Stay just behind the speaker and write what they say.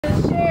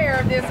to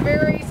share this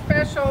very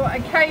special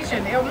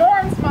occasion. It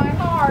warms my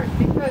heart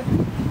because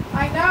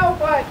I know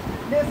what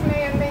this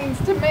man means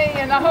to me,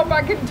 and I hope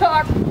I can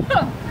talk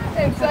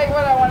and say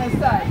what I want to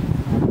say.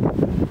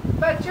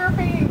 But your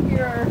being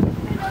here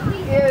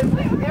is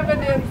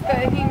evidence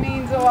that he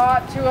means a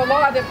lot to a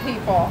lot of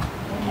people.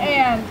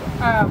 And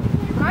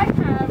I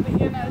have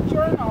in a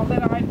journal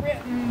that I'd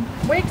written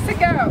weeks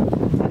ago,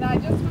 and I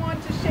just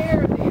want to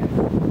share this,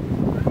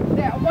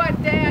 that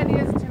what Dad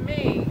is to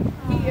me.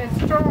 He is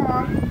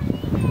strong,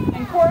 and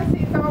of course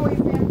he's always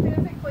been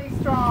physically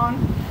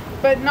strong,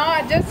 but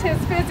not just his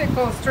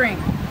physical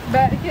strength,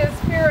 but his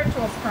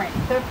spiritual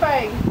strength. The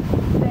faith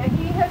that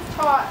he has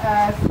taught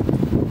us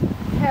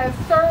has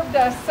served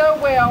us so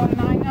well, and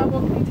I know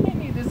will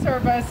continue to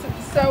serve us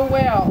so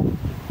well.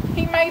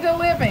 He made a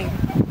living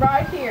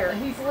right here.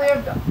 He's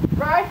lived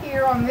right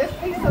here on this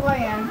piece of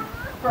land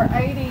for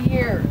 80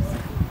 years.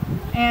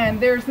 And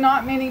there's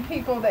not many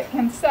people that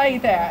can say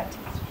that.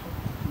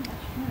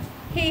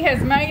 He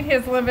has made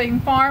his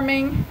living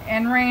farming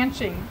and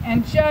ranching.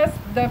 And just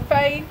the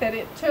faith that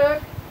it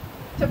took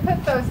to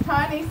put those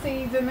tiny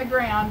seeds in the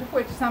ground,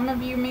 which some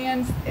of you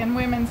men and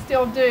women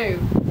still do,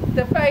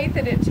 the faith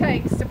that it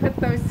takes to put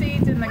those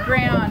seeds in the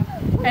ground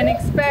and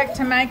expect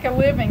to make a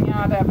living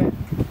out of it.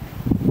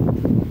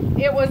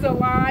 It was a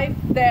life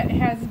that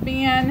has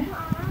been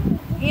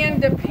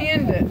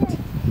independent,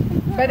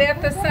 but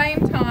at the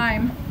same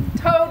time,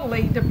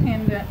 totally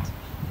dependent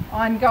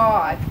on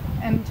God,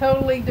 and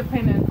totally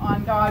dependent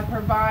on God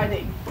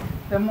providing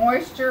the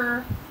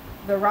moisture,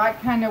 the right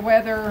kind of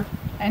weather,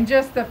 and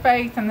just the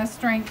faith and the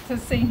strength to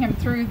see him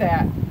through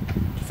that.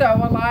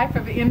 So a life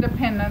of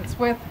independence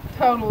with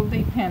total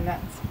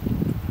dependence.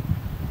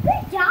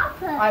 Good job,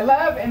 Puppy. I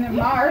love and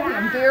admire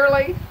him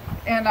dearly,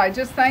 and I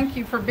just thank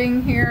you for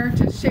being here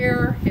to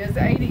share his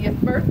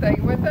 80th birthday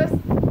with us.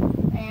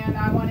 And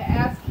I want to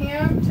ask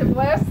him to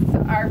bless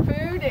our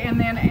food and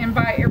then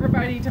invite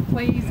everybody to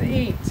please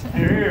eat.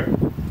 Here.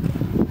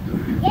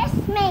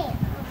 Yes, ma'am.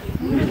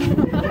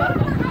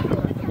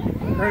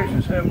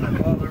 Gracious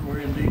Heavenly Father, we're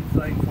indeed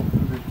thankful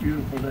for this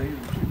beautiful day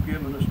that you've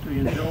given us to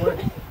enjoy.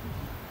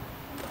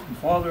 And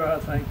Father, I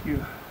thank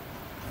you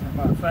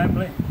for my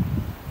family,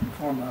 and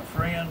for my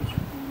friends,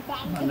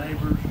 my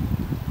neighbors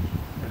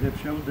that have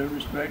showed their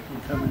respect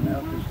in coming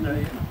out this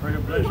day. And I pray a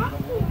blessing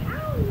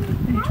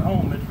on each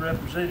home that's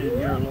represented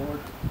here, Lord.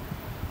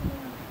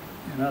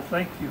 And I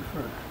thank you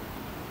for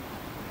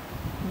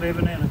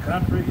living in a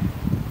country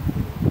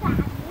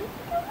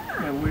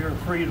that we are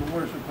free to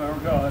worship our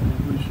God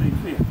as we see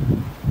fit.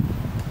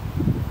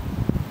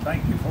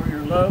 Thank you for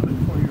your love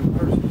and for